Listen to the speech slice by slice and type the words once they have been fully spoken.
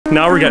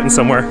Now we're getting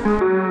somewhere.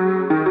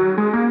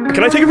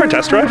 Can I take it for a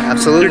test drive?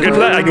 Absolutely. You're good for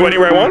that? I can go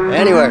anywhere I want?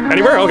 Anywhere.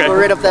 Anywhere? Okay. Go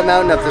right up that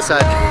mountain up the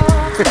side.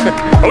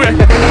 Okay.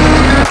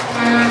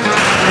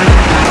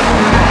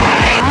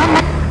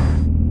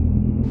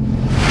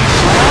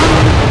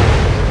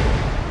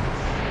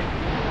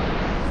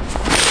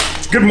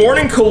 Good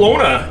morning,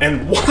 Kelowna,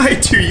 and why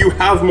do you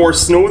have more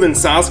snow than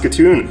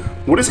Saskatoon?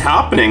 What is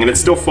happening? And it's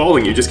still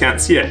falling, you just can't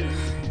see it.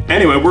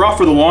 Anyway, we're off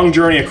for the long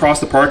journey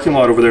across the parking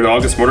lot over there to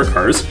August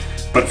Motorcars,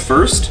 but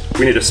first,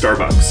 we need a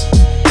Starbucks.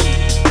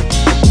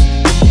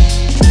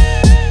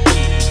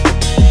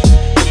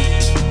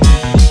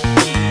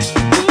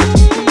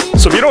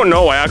 So if you don't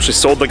know, I actually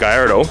sold the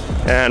Gallardo,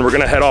 and we're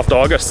gonna head off to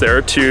August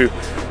there to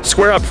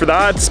square up for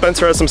that.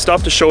 Spencer has some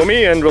stuff to show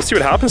me, and we'll see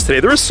what happens today.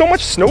 There is so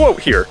much snow out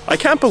here. I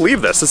can't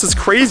believe this. This is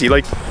crazy.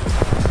 Like,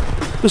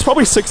 there's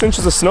probably 6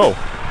 inches of snow.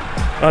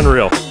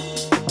 Unreal.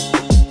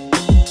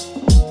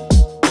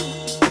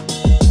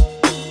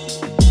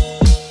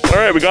 All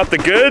right, we got the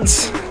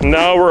goods.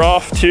 Now we're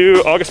off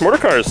to August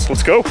Motorcars.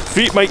 Let's go.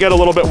 Feet might get a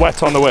little bit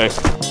wet on the way.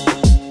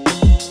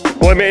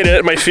 Well, I made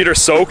it. My feet are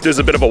soaked. There's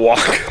a bit of a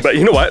walk, but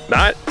you know what?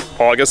 Matt,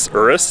 August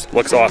Urus,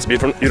 looks awesome. You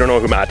don't know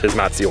who Matt is.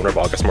 Matt's the owner of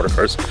August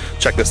Motorcars.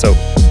 Check this out.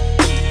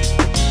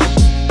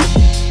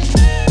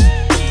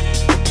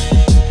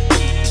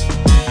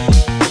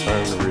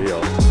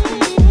 Unreal.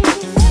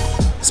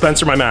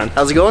 Spencer, my man.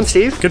 How's it going,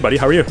 Steve? Good, buddy.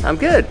 How are you? I'm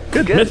good.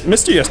 Good.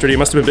 Missed you yesterday. You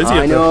must have been busy.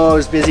 I know. I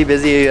was busy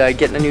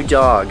getting a new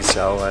dog,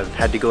 so I've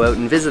had to go out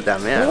and visit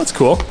them. Yeah. Oh, that's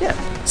cool. Yeah.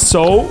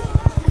 So,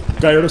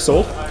 Gallardo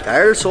sold?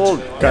 Gallardo sold.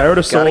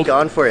 Gallardo sold. Got it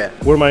gone for you.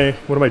 What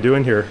am I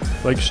doing here?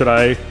 Like, should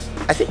I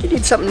think you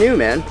need something new,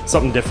 man.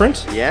 something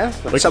different? Yeah.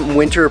 Like something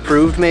winter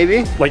approved,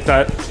 maybe. Like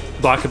that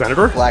Black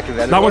Aventador? Black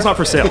Aventador. That one's not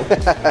for sale.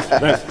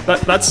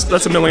 That's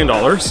 $1 million.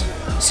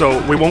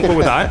 So we won't go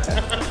with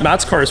that.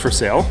 Matt's car is for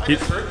sale.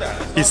 He's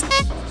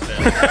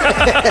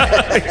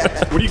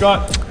What do you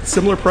got?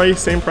 Similar price,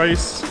 same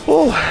price?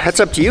 Well, that's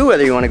up to you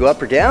whether you want to go up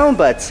or down,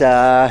 but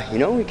you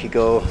know, we could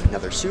go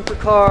another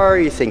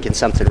supercar. You thinking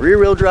something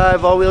rear-wheel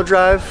drive, all-wheel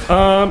drive?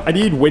 I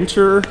need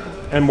winter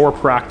and more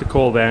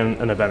practical than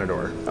an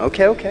Aventador.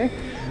 Okay.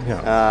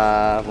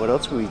 Yeah. What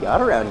else we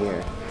got around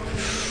here?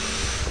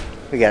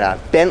 We got a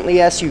Bentley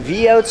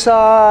SUV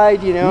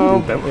outside, you know.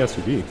 Ooh, Bentley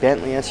SUV.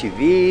 Bentley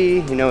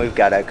SUV. You know, we've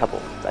got a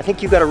couple. I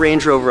think you've got a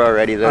Range Rover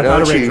already, though,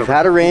 don't you? You've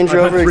had a Range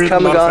Rover. It's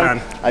come and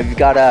gone. You've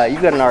got an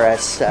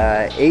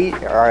RS8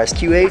 or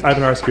RSQ8. I have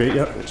an RSQ8,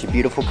 yeah. Which is a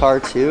beautiful car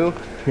too.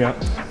 Yeah.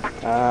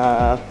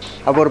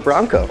 How about a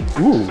Bronco?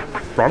 Ooh,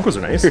 Broncos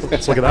are nice.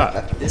 Let's look at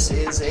that. This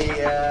is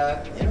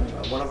a you know,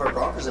 one of our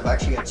Broncos. I've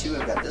actually got two.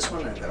 I've got this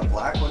one and I've got a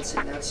black one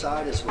sitting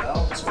outside as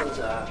well. This one's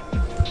a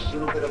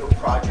little bit of a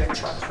project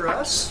truck for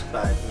us,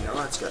 but you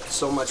know, it's got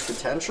so much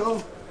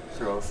potential.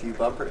 Throw a few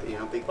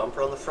big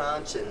bumper on the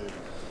front and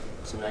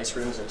some nice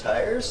rims and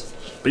tires.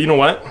 But you know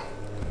what?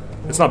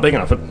 It's not big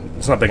enough.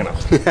 It's not big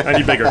enough. I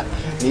need bigger.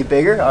 Need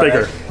bigger? All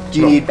bigger. Right. Do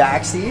you need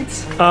back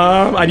seats?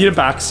 I need a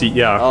back seat,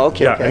 yeah. Oh,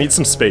 okay. Yeah, I need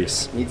some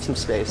space. Need some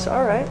space.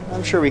 All right.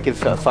 I'm sure we could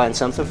find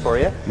something for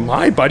you.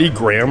 My buddy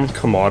Graham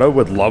Kamada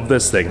would love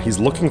this thing. He's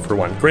looking for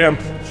one. Graham,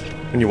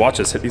 when you watch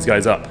this, hit these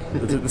guys up.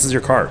 This is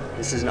your car.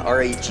 This is an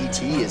R8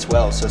 GT as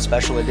well, so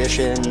special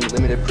edition,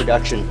 limited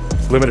production.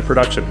 Limited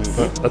production.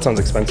 That sounds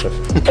expensive.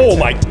 Oh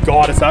my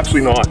God, it's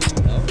actually not.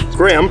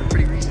 Graham.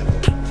 Pretty reasonable.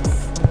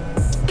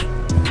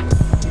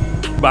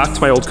 Back to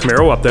my old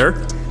Camaro up there.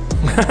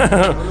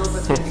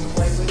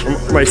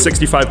 My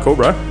 65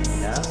 Cobra.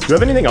 Yeah. Do you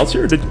have anything else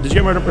here? Did you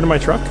get rid of my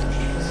truck?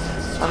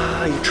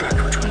 Your truck,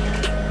 which one?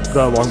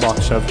 The long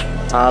box Chev.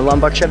 Long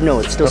box Chev, no,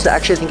 it's still,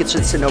 actually I think it's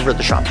sitting over at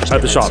the shop.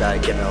 At the shop.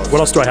 What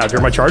else do I have here?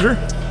 My Charger?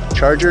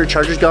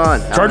 Charger's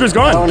gone. Charger's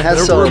gone. That one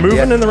has sold. We're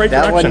moving in the right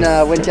direction.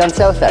 That one went down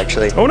south,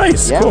 actually. Oh,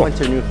 nice. Yeah, cool. Went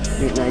to a new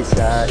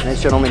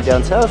nice gentleman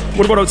down south.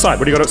 What about outside?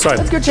 What do you got outside?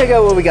 Let's go check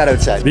out what we got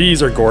outside.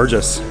 These are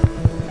gorgeous.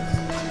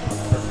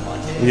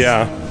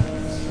 Yeah.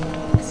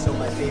 Still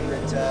my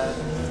favorite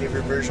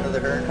version of the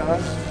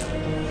Huracan.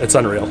 It's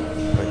unreal.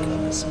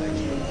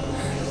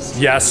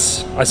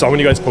 Yes, I saw when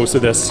you guys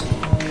posted this.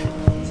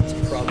 This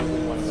is probably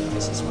one of the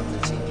nicest ones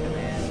I've seen come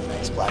in.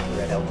 Nice black and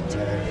red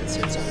Alcantara. It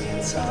sits on the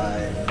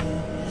inside.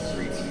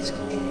 3-piece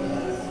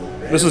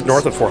cool. This is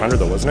north of 400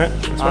 though, wasn't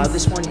it?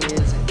 This one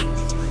is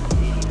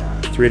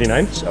 389.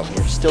 389? So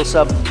you're still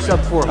sub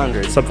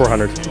 400. Sub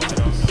 400.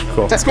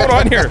 Cool. What's going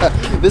on here?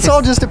 This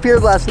all just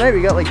appeared last night.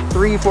 We got like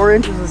 3-4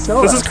 inches of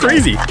snow. This is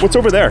crazy. What's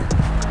over there?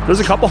 There's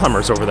a couple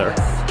Hummers over there.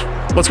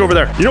 Let's go over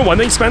there. You know one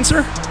thing,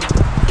 Spencer?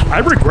 I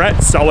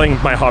regret selling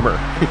my Hummer.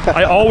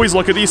 I always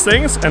look at these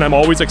things and I'm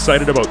always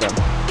excited about them.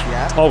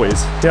 Yeah?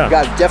 Always, yeah.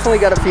 Definitely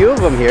got a few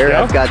of them here.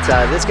 Yeah? I've got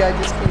this guy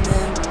just came in.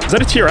 Is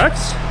that a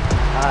TRX?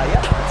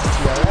 Yeah, that's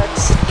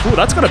a TRX. Ooh,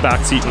 that's got a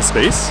back seat in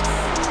space.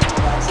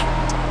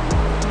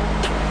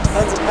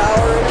 Tons of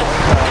power in it.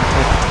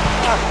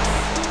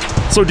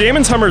 So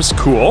Damon's Hummer's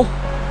cool,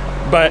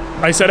 but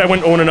I said I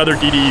wouldn't own another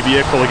DDE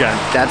vehicle again.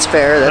 That's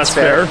fair, that's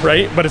fair.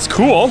 Right? But it's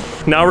cool.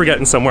 Now we're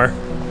getting somewhere.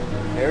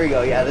 There we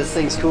go, yeah, this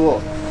thing's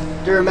cool.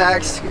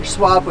 Duramax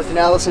swap with an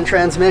Allison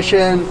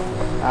transmission.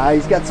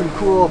 He's got some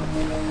cool,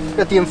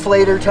 got the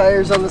inflator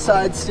tires on the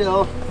side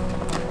still.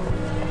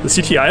 The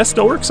CTIS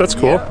still works, that's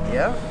cool.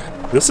 Yeah.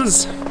 This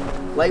is...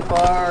 Light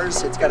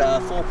bars, it's got a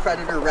full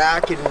Predator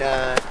rack and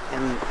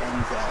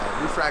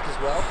roof rack as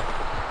well.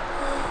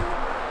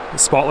 The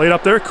spotlight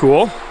up there,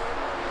 cool.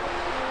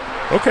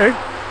 Okay.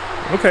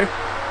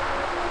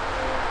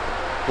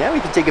 Yeah, we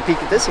can take a peek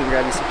at this and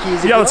grab you some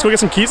keys. Yeah, let's go get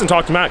some keys and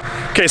talk to Matt.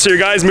 Okay, so your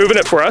guy's moving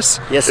it for us.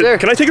 Yes, sir.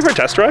 Can I take it for a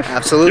test drive?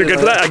 Absolutely. You're good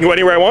for that? I can go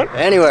anywhere I want?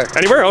 Anywhere.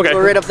 Anywhere? Okay.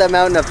 Go right up that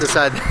mountain up the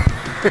side.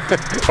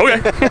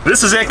 Okay.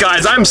 This is it,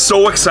 guys. I'm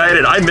so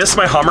excited. I miss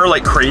my Hummer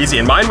like crazy,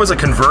 and mine was a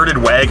converted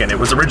wagon. It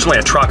was originally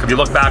a truck. If you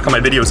look back on my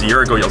videos a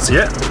year ago, you'll see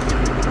it.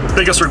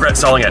 Biggest regret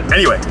selling it.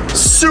 Anyway,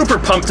 super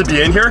pumped to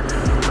be in here.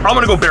 I'm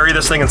gonna go bury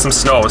this thing in some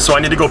snow, so I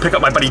need to go pick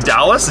up my buddy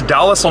Dallas.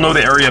 Dallas will know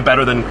the area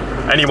better than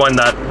anyone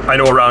that I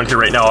know around here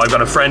right now. I've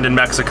got a friend in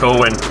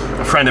Mexico and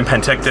a friend in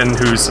Penticton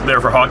who's there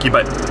for hockey,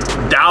 but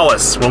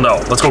Dallas will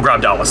know. Let's go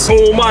grab Dallas.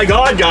 Oh my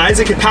God, guys,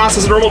 it can pass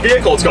as a normal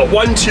vehicle. It's got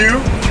 1, 2,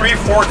 3,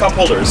 4 cup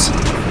holders.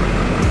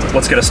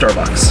 Let's get a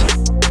Starbucks.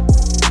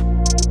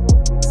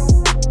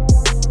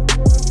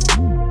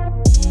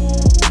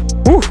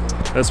 Whew.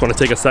 I just want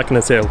to take a second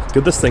and say how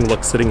good this thing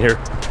looks sitting here.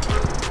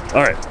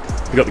 All right,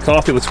 we got the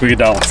coffee, let's go get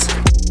Dallas.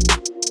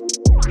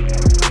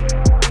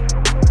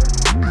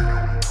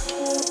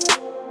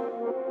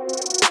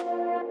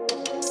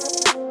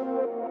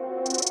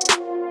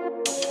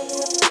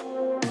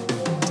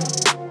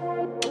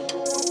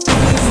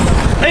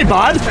 Hey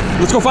bud,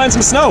 let's go find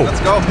some snow. Let's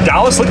go.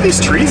 Dallas, look at these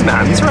trees,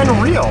 man. These are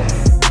unreal.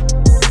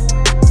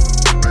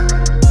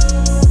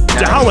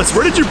 Dallas,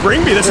 where did you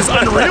bring me? This is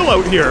unreal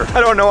out here. I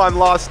don't know, I'm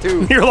lost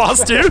too. You're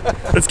lost too?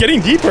 It's getting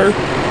deeper.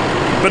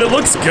 But it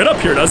looks good up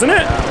here, doesn't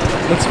it?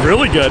 Looks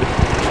really good.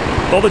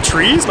 All the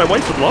trees, my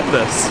wife would love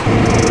this.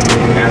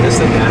 Yeah, this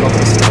thing handles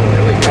the snow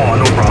really good. Oh,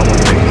 no problem.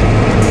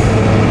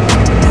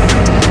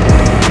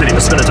 Didn't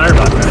even spin a tire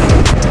back there.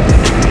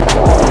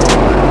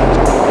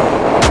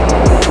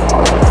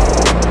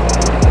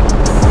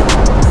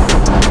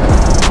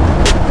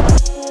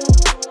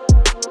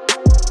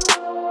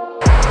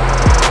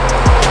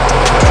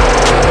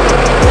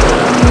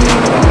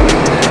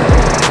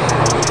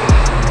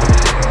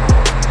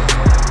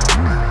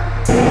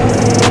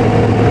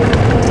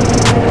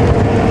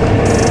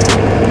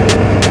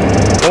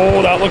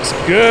 Looks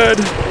good.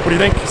 What do you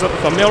think? Is that the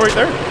thumbnail right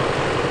there?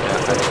 Yeah,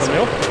 I think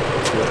thumbnail?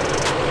 Let's do it.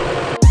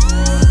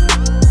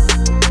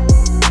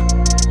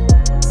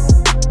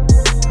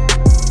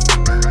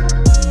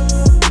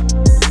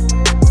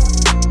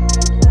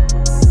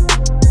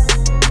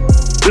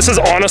 This is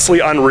honestly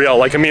unreal.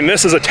 Like, I mean,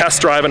 this is a test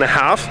drive and a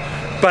half,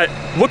 but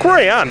look where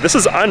I am. This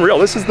is unreal.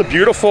 This is the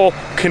beautiful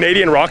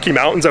Canadian Rocky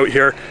Mountains out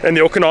here in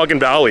the Okanagan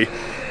Valley,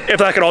 if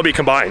that can all be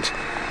combined.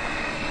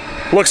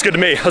 Looks good to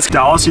me. Let's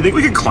Dallas, you think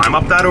we could climb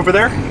up that over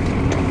there?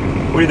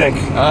 What do you think?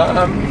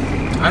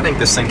 I think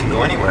this thing can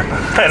go anywhere.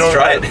 Let's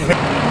try it.